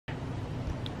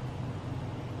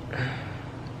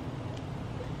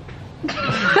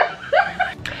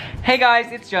Hey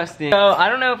guys, it's Justin. So I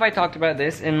don't know if I talked about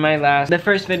this in the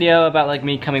first video about like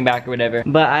me coming back or whatever,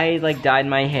 but I like dyed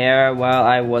my hair while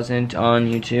I wasn't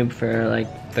on YouTube for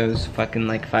like those fucking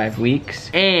like 5 weeks,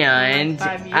 and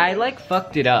I like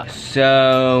fucked it up.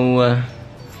 So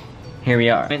here we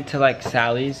are. I went to like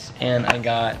Sally's and I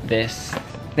got this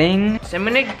thing. So I'm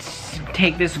gonna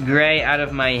take this gray out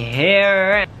of my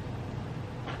hair.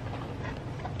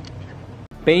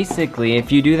 Basically,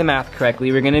 if you do the math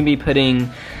correctly, we're gonna be putting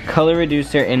color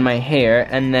reducer in my hair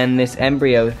and then this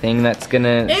embryo thing that's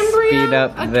gonna speed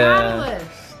up the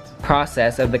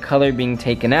process of the color being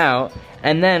taken out.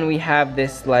 And then we have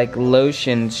this like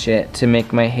lotion shit to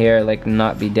make my hair like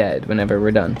not be dead whenever we're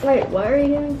done. Wait, what are you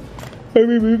doing? I'm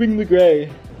removing the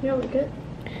gray. You don't look good?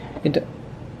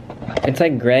 It's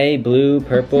like gray, blue,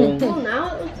 purple. Well,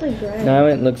 now it looks like gray. Now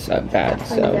it looks bad,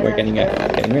 so we're getting rid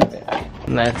of it.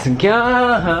 Let's go!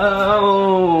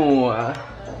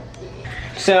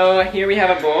 So here we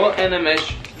have a bowl and a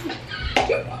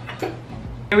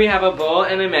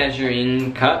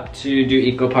measuring cup to do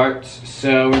equal parts.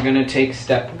 So we're gonna take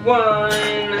step 1. Why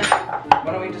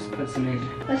don't we just put some in?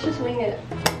 Let's just wing it.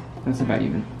 That's about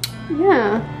even.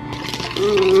 Yeah.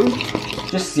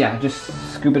 Just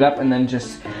scoop it up and then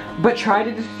but try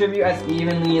to distribute as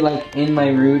evenly like in my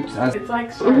roots as. It's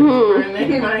like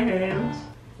burning my hands.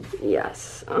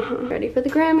 Yes. Ready for the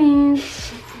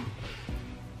Grammys.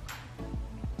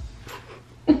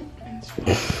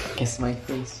 Kiss my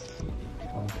face.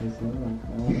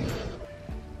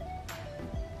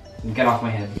 Get off my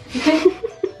head. So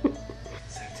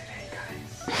today,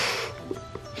 guys.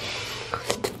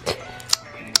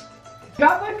 You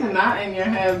got like a knot in your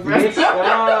head, bro. No,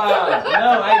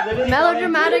 I literally.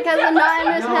 Melodramatic has a knot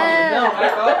in his head. No,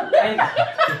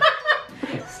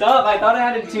 Stop, I thought I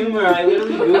had a tumor. I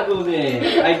literally Googled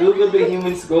it. I Googled the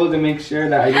human skull to make sure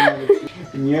that I didn't have a tumor.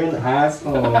 And you're an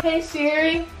asshole. Hey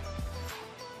Siri.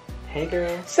 Hey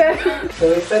girl. So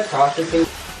it said processing.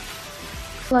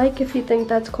 Like if you think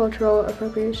that's cultural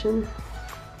appropriation.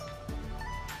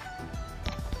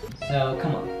 So,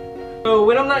 come on. So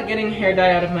when I'm not getting hair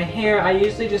dye out of my hair, I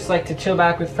usually just like to chill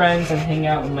back with friends and hang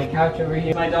out on my couch over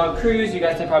here. My dog Cruz, you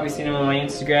guys have probably seen him on my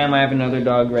Instagram. I have another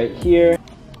dog right here.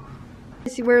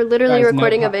 See, we're literally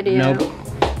recording a video. Nope.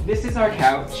 This is our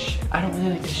couch. I don't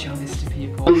really like to show this to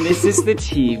people. This is the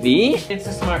TV. It's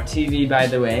a smart TV, by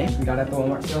the way. We got it at the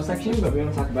Walmart sale section, but we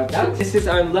won't talk about that. This is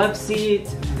our love seat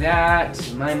that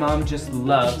my mom just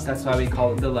loves. That's why we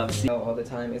call it the love seat all the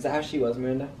time. Is that how she was,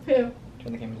 Miranda? who?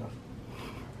 Turn the cameras off.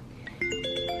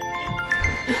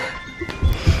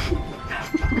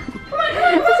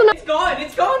 It's gone!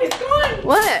 It's gone! It's gone!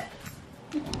 What?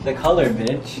 The color,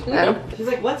 bitch. Oh. She's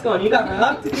like, what's going on? You got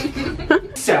rubbed?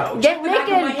 So, Get check the back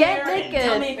of my naked, get hair and naked.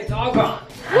 tell me if it's all gone.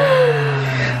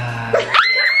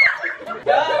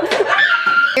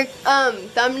 Your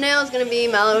thumbnail is gonna be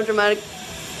melodramatic.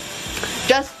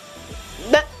 Just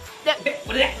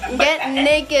get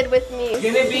naked with me. It's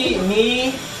gonna be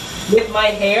me with my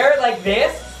hair like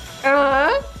this.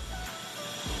 And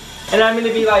I'm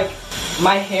gonna be like,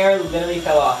 my hair literally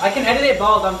fell off. I can edit it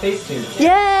bald on Facetune.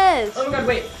 Yes. Oh my god,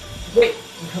 wait. Wait.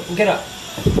 Get up.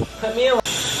 Put me away.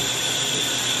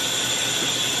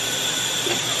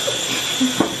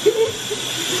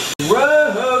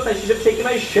 Gross! I should have taken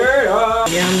my shirt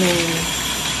off. Yummy.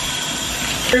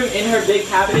 In her big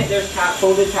cabinet, there's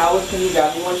folded towels. Can you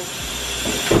grab me one?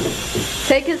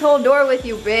 Take his whole door with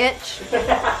you, bitch.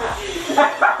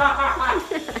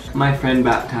 My friend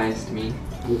baptized me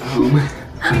home.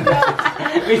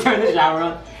 We turned the shower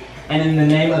on. And in the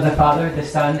name of the Father, the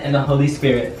Son, and the Holy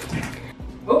Spirit.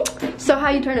 Oh. So how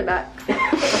you turn it back?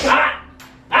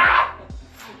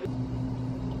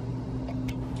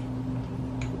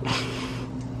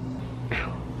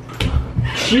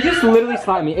 She just literally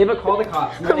slapped me. Ava, call the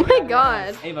cops. Oh my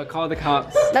god. Ava, call the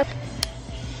cops.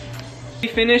 We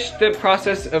finished the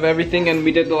process of everything and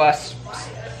we did the last.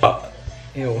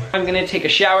 Ew. I'm gonna take a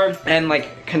shower and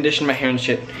like condition my hair and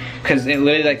shit, cause it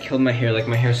literally like killed my hair. Like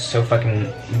my hair's so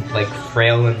fucking like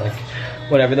frail and like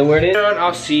whatever the word is. And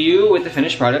I'll see you with the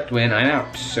finished product when I'm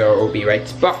out. So be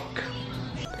right back.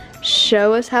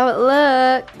 Show us how it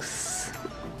looks.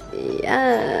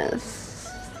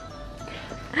 Yes.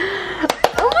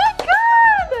 Oh my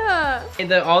god!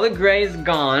 All the gray is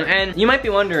gone, and you might be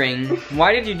wondering,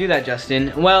 why did you do that,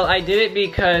 Justin? Well, I did it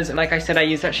because, like I said, I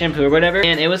used that shampoo or whatever,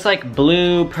 and it was like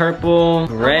blue, purple,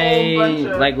 gray,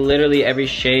 like literally every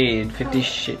shade, 50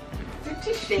 shades.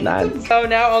 So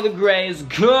now all the gray is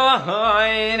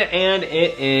gone, and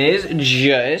it is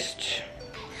just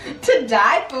to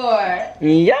die for.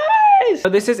 Yay! guys! So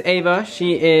this is Ava.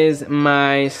 She is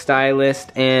my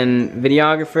stylist and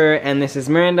videographer, and this is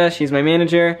Miranda. She's my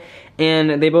manager,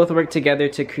 and they both work together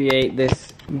to create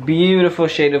this beautiful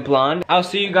shade of blonde. I'll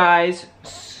see you guys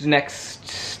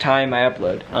next time I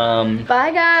upload.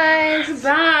 Bye, guys.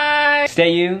 Bye.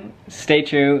 Stay you, stay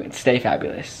true, stay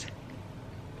fabulous.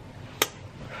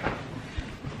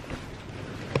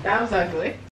 That was ugly.